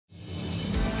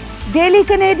Daily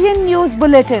Canadian News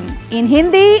Bulletin in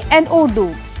Hindi and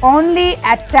Urdu, only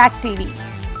at TAC TV.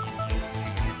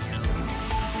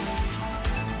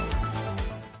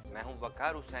 मैं हूं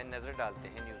वकार हुसैन। नजर डालते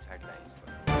हैं न्यूज हेडलाइंस पर।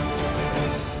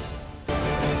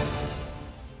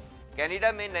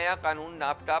 कनाडा में नया कानून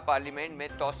नाफ्टा पार्लियामेंट में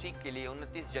तौसीक के लिए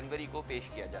 29 जनवरी को पेश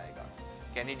किया जाएगा।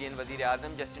 कैनेडियन वजीर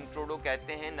आजम जस्टिन ट्रूडो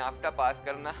कहते हैं नाफ्टा पास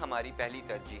करना हमारी पहली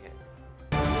तरजीह है।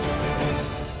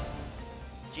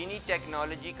 चीनी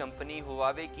टेक्नोलॉजी कंपनी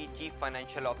हुआवे की चीफ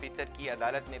फाइनेंशियल ऑफिसर की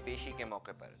अदालत में पेशी के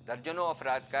मौके पर दर्जनों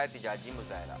अफराद का एहतजाजी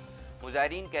मुजाहरा।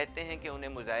 मुजाहरीन कहते हैं कि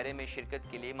उन्हें मुजाहरे में शिरकत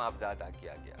के लिए मुआवजा अदा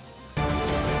किया गया।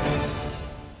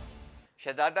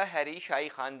 शहजादा हैरी शाही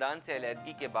खानदान से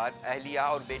अलहदगी के बाद अहलिया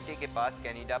और बेटे के पास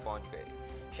कनाडा पहुंच गए।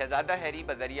 शहजादा हैरी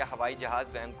बजरिया हवाई जहाज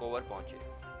वैंकूवर पहुंचे।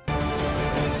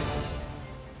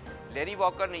 लैरी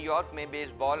वॉकर न्यूयॉर्क में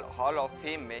बेसबॉल हॉल ऑफ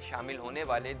फेम में शामिल होने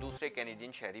वाले दूसरे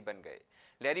कैनेडियन शहरी बन गए।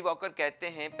 लैरी वॉकर कहते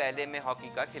हैं पहले मैं हॉकी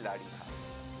का खिलाड़ी था।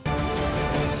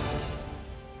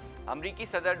 अमरीकी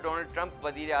सदर डोनाल्ड ट्रंप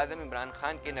वजीर आजम इमरान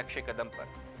खान के नक्शे कदम पर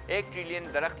 1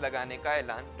 ट्रिलियन दरख्त लगाने का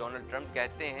ऐलान। डोनाल्ड ट्रंप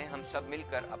कहते हैं हम सब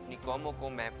मिलकर अपनी कौमों को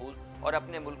महफूज और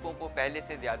अपने मुल्कों को पहले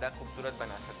से ज्यादा खूबसूरत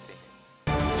बना सकते हैं।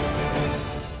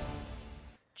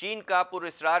 चीन का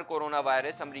पुरअसरार कोरोना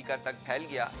वायरस अमेरिका तक फैल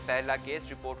गया। पहला केस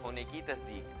रिपोर्ट होने की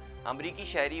तस्दीक। अमरीकी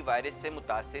शहरी वायरस से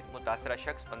मुतासरा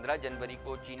शख्स 15 जनवरी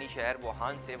को चीनी शहर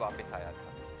वुहान से वापस आया था।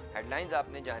 हेडलाइंस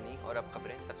आपने जानी और अब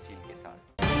खबरें तफसील के साथ।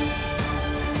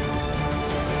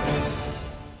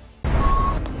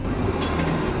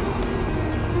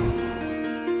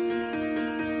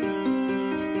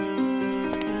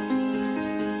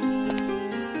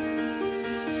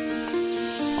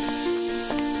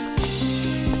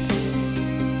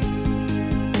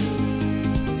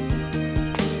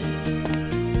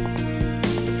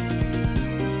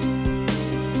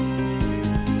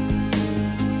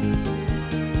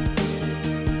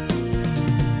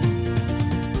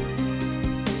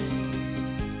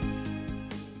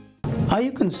 Are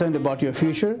you concerned about your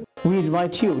future? We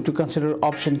invite you to consider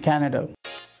Option Canada.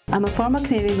 I'm a former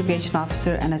Canadian immigration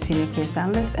officer and a senior case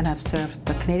analyst, and I've served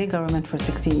the Canadian government for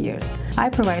 16 years. I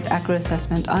provide accurate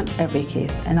assessment on every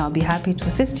case, and I'll be happy to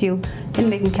assist you in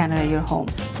making Canada your home.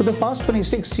 For the past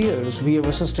 26 years, we have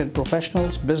assisted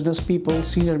professionals, business people,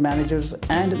 senior managers,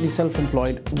 and the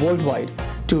self-employed worldwide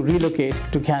to relocate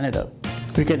to Canada.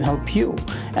 We can help you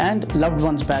and loved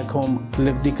ones back home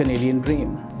live the Canadian dream.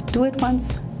 Do it once,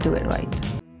 do it right.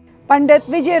 Pandit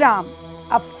Vijay Ram,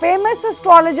 a famous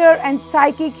astrologer and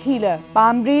psychic healer,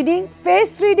 palm reading,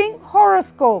 face reading,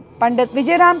 horoscope. पंडित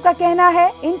विजय राम का कहना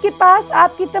है इनके पास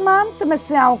आपकी तमाम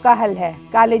समस्याओं का हल है।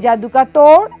 काले जादू का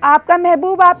तोड़, आपका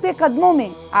महबूब आपके कदमों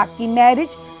में, आपकी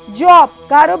मैरिज, जॉब,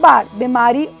 कारोबार,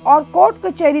 बीमारी और कोर्ट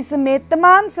कचहरी समेत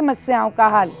तमाम समस्याओं का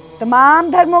हल।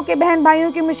 तमाम धर्मों के बहन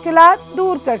भाइयों की मुश्किलात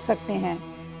दूर कर सकते हैं।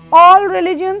 All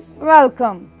religions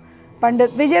welcome.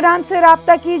 पंडित विजय राम से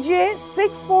राब्ता कीजिए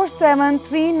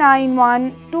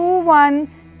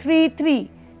 647-391-2133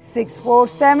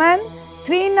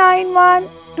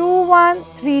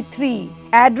 647-391-2133।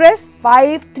 Address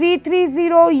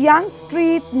 5330 young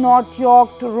street, north York,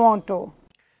 Toronto.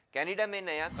 Canada में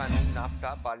नया कानून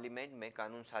नाफ्टा पार्लियामेंट में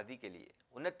कानून साजी के लिए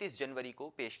 29 जनवरी को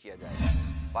पेश किया जाएगा।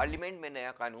 पार्लियामेंट में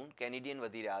नया कानून कैनेडियन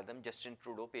वजीर आजम जस्टिन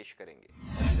ट्रूडो पेश करेंगे।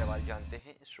 मज़ीद सवाल जानते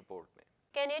हैं इस रिपोर्ट में।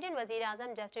 कैनेडियन वजीर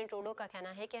आजम जस्टिन ट्रूडो का कहना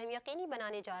है कि हम यकीनी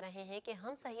बनाने जा रहे हैं कि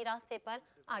हम सही रास्ते पर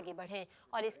आगे बढ़ें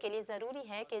और इसके लिए ज़रूरी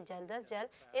है कि जल्द अज जल्द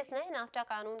इस नए नाफ्टा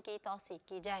कानून की तौसीक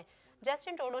की जाए।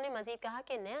 जस्टिन ट्रूडो ने मजीद कहा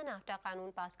कि नया नाफ्टा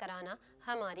कानून पास कराना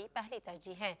हमारी पहली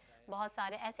तरजीह है। बहुत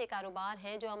सारे ऐसे कारोबार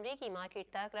हैं जो अमरीकी मार्केट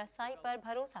तक रसाई पर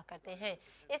भरोसा करते हैं,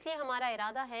 इसलिए हमारा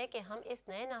इरादा है कि हम इस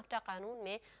नए नाफ्टा कानून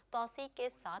में तौसीक के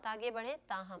साथ आगे बढ़ें।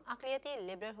 ताहम अक़लियती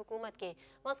लिबरल हुकूमत के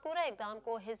मज़कूरा इक़दाम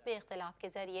को हिज़्ब इख्तिलाफ के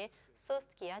ज़रिए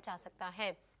सुस्त किया जा सकता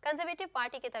है। कंजर्वेटिव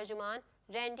पार्टी के तर्जुमान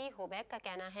रैंडी होबैक का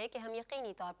कहना है कि हम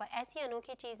यकीनी तौर पर ऐसी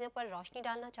अनोखी चीज़ों पर रोशनी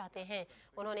डालना चाहते हैं।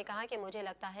 उन्होंने कहा कि मुझे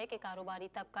लगता है कि कारोबारी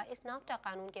तबका इस नाफ्टा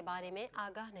कानून के बारे में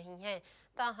आगाह नहीं है,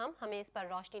 ताहम हमें इस पर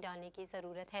रोशनी डालने की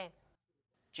ज़रूरत है।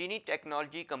 चीनी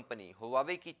टेक्नोलॉजी कंपनी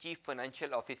हुआवे की चीफ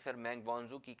फाइनेंशियल ऑफिसर मैंग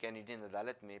वॉन्जू की कैनेडियन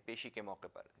अदालत में पेशी के मौके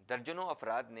पर दर्जनों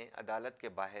अफराद ने अदालत के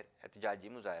बाहर एहतजाजी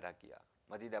मुजाहरा किया।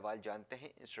 मज़ीद अहवाल जानते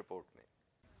हैं इस रिपोर्ट में।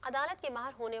 अदालत के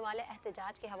बाहर होने वाले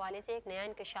एहतजाज के हवाले से एक नया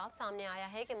इंकशाफ सामने आया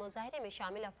है कि मुजाहरे में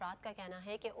शामिल अफराद का कहना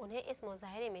है कि उन्हें इस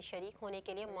मुजाहरे में शरीक होने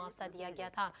के लिए मुआवजा दिया गया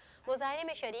था। मुजाहरे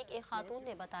में शरीक एक खातून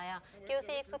ने बताया कि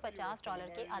उसे $150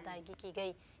 की अदायगी की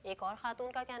गई। एक और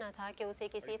खातून का कहना था कि उसे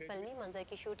किसी फिल्मी मंजर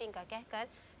की शूटिंग का कहकर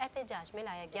एहतजाज में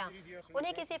लाया गया।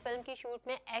 उन्हें किसी फिल्म की शूट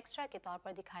में एक्स्ट्रा के तौर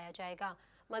पर दिखाया जाएगा।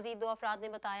 मजीद 2 अफराद ने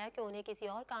बताया कि उन्हें किसी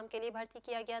और काम के लिए भर्ती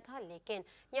किया गया था, लेकिन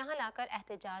यहाँ लाकर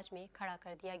एहतजाज में खड़ा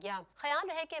कर दिया गया। ख्याल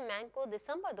रहे कि मैंग को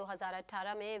दिसंबर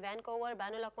 2018 में वैनकूवर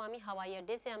बैनुल-अक़वामी हवाई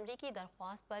अड्डे से अमरीकी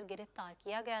दरख्वास्त पर गिरफ्तार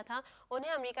किया गया था।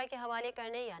 उन्हें अमरीका के हवाले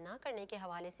करने या ना करने के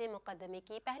हवाले से मुकदमे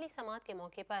की पहली समाअत के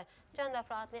मौके पर चंद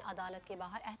अफराद ने अदालत के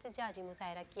बाहर एहतजाजी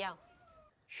मुजाहरा किया।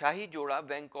 शाही जोड़ा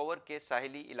वैनकूवर के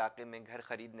साहिली इलाके में घर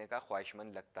खरीदने का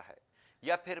ख्वाहिशमंद लगता है,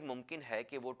 या फिर मुमकिन है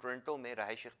कि वो टोरंटो में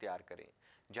रहाइश इख्तियार करें,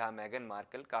 जहां मेगन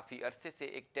मार्कल काफ़ी अरसे से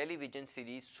एक टेलीविज़न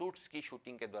सीरीज सूट्स की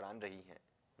शूटिंग के दौरान रही हैं।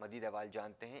 मज़ीद अहवाल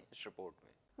जानते हैं इस रिपोर्ट में।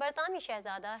 बरतानवी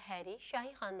शहजादा हैरी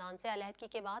शाही खानदान से अलहदगी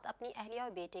के बाद अपनी अहलिया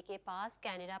और बेटे के पास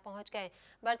कनाडा पहुंच गए।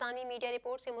 बरतानवी मीडिया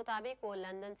रिपोर्ट के मुताबिक वो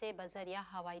लंदन से बजरिया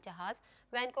हवाई जहाज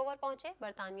वैनकूवर पहुंचे।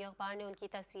 बरतानवी अखबार ने उनकी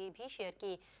तस्वीर भी शेयर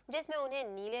की, जिसमें उन्हें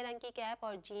नीले रंग की कैप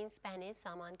और जीन्स पहने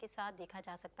सामान के साथ देखा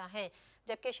जा सकता है,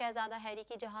 जबकि शहजादा हैरी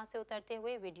की जहाज से उतरते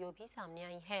हुए वीडियो भी सामने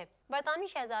आई है। बरतानवी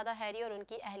शहजादा हैरी और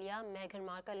उनकी अहलिया मेगन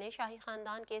मार्कल ने शाही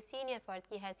खानदान के सीनियर फर्द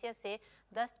की हैसियत से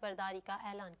दस्तबरदारी का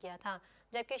ऐलान किया था,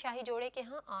 जबकि शाही जोड़े के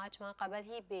यहाँ 8 माह कबल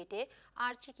ही बेटे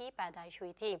आर्ची की पैदाइश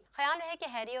हुई थी। ख्याल रहे कि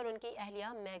हैरी और उनकी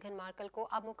अहलिया मेगन मार्कल को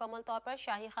अब मुकम्मल तौर पर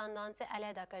शाही खानदान से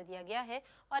अलहदा कर दिया गया है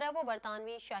और अब वो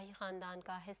बरतानवी शाही खानदान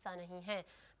का हिस्सा नहीं है।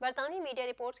 बरतानवी मीडिया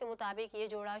रिपोर्ट्स के मुताबिक ये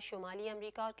जोड़ा शुमाली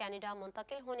अमेरिका और कनाडा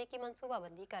मुंतकिल होने की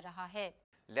मंसूबाबंदी कर रहा है।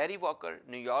 लैरी वॉकर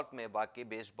न्यूयॉर्क में वाक़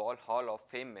बेसबॉल हॉल ऑफ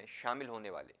फेम में शामिल होने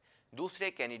वाले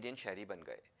दूसरे कैनेडियन शहरी बन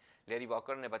गए। लैरी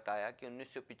वॉकर ने बताया कि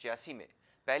 1985 में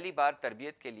पहली बार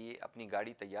तरबियत के लिए अपनी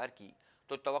गाड़ी तैयार की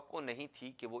तो तवक्को नहीं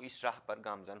थी कि वो इस राह पर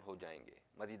गामजन हो जाएंगे।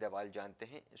 मज़ीद अहवाल जानते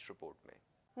हैं इस रिपोर्ट में।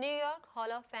 न्यूयॉर्क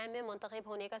हॉल ऑफ फेम में मुंतखब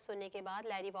होने का सुनने के बाद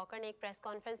लैरी वॉकर ने एक प्रेस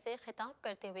कॉन्फ्रेंस से खिताब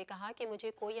करते हुए कहा कि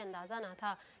मुझे कोई अंदाज़ा ना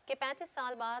था कि 35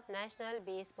 साल बाद national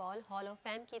baseball hall of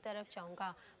fame की तरफ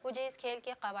जाऊंगा। मुझे इस खेल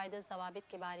के क़वाइद और ज़वाबित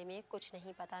के बारे में कुछ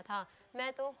नहीं पता था,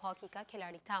 मैं तो हॉकी का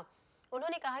खिलाड़ी था।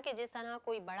 उन्होंने कहा कि जिस तरह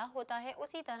कोई बड़ा होता है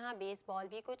उसी तरह बेसबॉल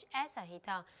भी कुछ ऐसा ही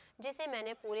था, जिसे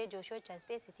मैंने पूरे जोशो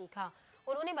जज्बे से सीखा।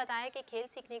 उन्होंने बताया कि खेल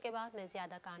सीखने के बाद मैं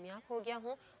ज़्यादा कामयाब हो गया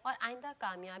हूं और आइंदा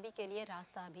कामयाबी के लिए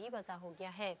रास्ता भी वज़ा हो गया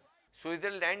है।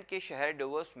 स्विट्ज़रलैंड के शहर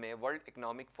डेवोस में वर्ल्ड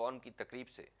इकनॉमिक फोरम की तकरीब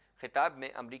से खिताब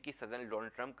में अमरीकी सदर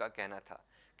डोनाल्ड ट्रंप का कहना था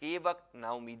कि ये वक्त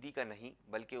नाउमीदी का नहीं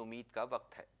बल्कि उम्मीद का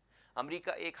वक्त है।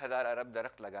 अमरीका 1000 अरब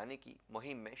दरख्त लगाने की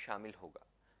मुहिम में शामिल होगा।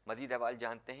 मज़ीद अहवाल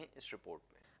जानते हैं इस रिपोर्ट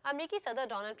में। अमरीकी सदर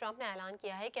डोनाल्ड ट्रंप ने ऐलान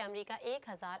किया है कि अमरीका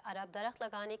 1000 अरब दरख्त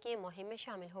लगाने की मुहिम में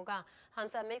शामिल होगा। हम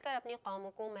सब मिलकर अपनी कौमों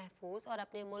को महफूज और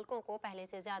अपने मुल्कों को पहले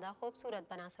से ज़्यादा खूबसूरत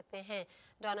बना सकते हैं।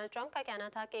 डोनाल्ड ट्रंप का कहना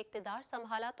था कि इक़्तिदार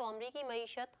संभाला तो अमरीकी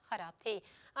मईशत ख़राब थी,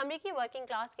 अमरीकी वर्किंग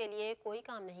क्लास के लिए कोई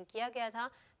काम नहीं किया गया था।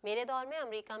 मेरे दौर में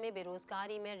अमरीका में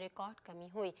बेरोज़गारी में रिकॉर्ड कमी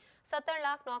हुई, 70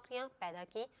 लाख नौकरियाँ पैदा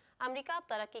की। अमरीका अब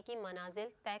तरक्की की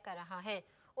मनाजिल तय कर रहा है।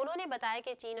 उन्होंने बताया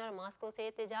कि चीन और मास्को से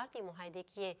तिजारती मुआहदे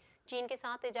किए। चीन के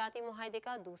साथ तिजारती मुआहदे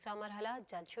का दूसरा मरहला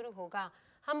जल्द शुरू होगा।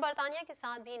 हम बरतानिया के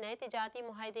साथ भी नए तिजारती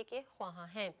मुआहदे के ख्वाहां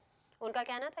हैं। उनका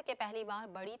कहना था कि पहली बार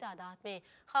बड़ी तादाद में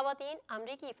ख़वातीन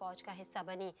अमरीकी फ़ौज का हिस्सा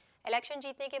बनी। इलेक्शन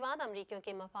जीतने के बाद अमरीकियों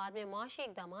के मफाद में मुआशी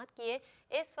इक़दाम किए।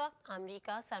 इस वक्त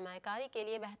अमरीका सरमायाकारी के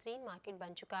लिए बेहतरीन मार्केट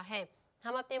बन चुका है।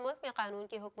 हम अपने मुल्क में कानून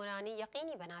की हुक्मरानी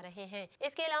यकीनी बना रहे हैं।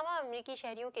 इसके अलावा अमरीकी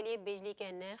शहरियों के लिए बिजली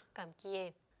के नर्ख कम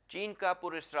किए। चीन का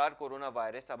पुरअसरार कोरोना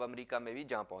वायरस अब अमेरिका में भी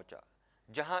जा पहुंचा,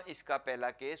 जहां इसका पहला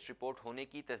केस रिपोर्ट होने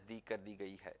की तस्दीक कर दी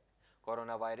गई है।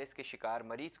 कोरोना वायरस के शिकार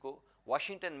मरीज को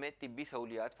वाशिंगटन में तिब्बी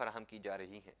सहूलियात फराहम की जा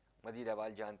रही हैं। मज़ीद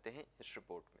अहवाल जानते हैं इस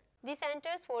रिपोर्ट में। दी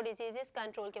सेंटर्स फॉर डिजीज़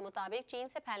कंट्रोल के मुताबिक चीन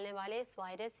से फैलने वाले इस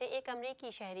वायरस से एक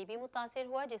अमरीकी शहरी भी मुतासिर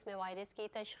हुआ, जिसमें वायरस की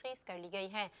तशखीस कर ली गई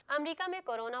है। अमरीका में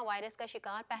कोरोना वायरस का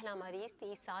शिकार पहला मरीज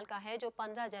 30 साल का है, जो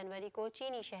 15 जनवरी को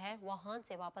चीनी शहर वुहान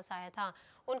से वापस आया था।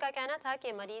 उनका कहना था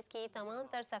कि मरीज की तमाम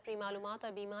तर सफरी मालूमात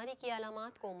और बीमारी की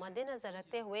अलामात को मद्देनजर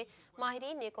रखते हुए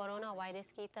माहिरीन ने कोरोना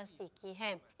वायरस की तस्दीक की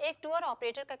है। एक टूर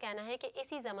ऑपरेटर का कहना है कि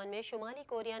इसी ज़मन में शुमाली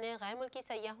कोरिया ने गैर मुल्की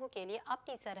सयाहों के लिए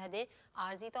अपनी सरहदें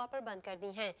आर्जी तौर पर बंद कर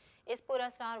दी हैं। इस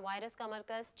पुरअसरार वायरस का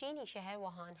मरकज चीनी शहर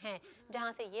वुहान है,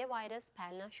 जहां से ये वायरस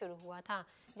फैलना शुरू हुआ था,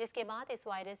 जिसके बाद इस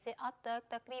वायरस से अब तक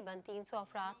तकरीबन 300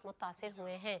 अफराद मुतासिर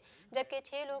हुए हैं, जबकि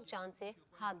 6 लोग जान से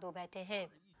हाथ धो बैठे हैं।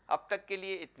 अब तक के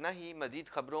लिए इतना ही। मजीद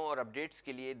खबरों और अपडेट्स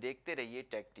के लिए देखते रहिए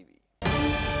take TV.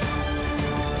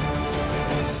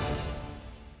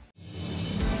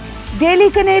 Daily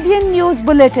Canadian News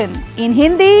Bulletin in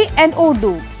Hindi and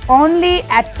Urdu only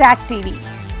at Tech TV.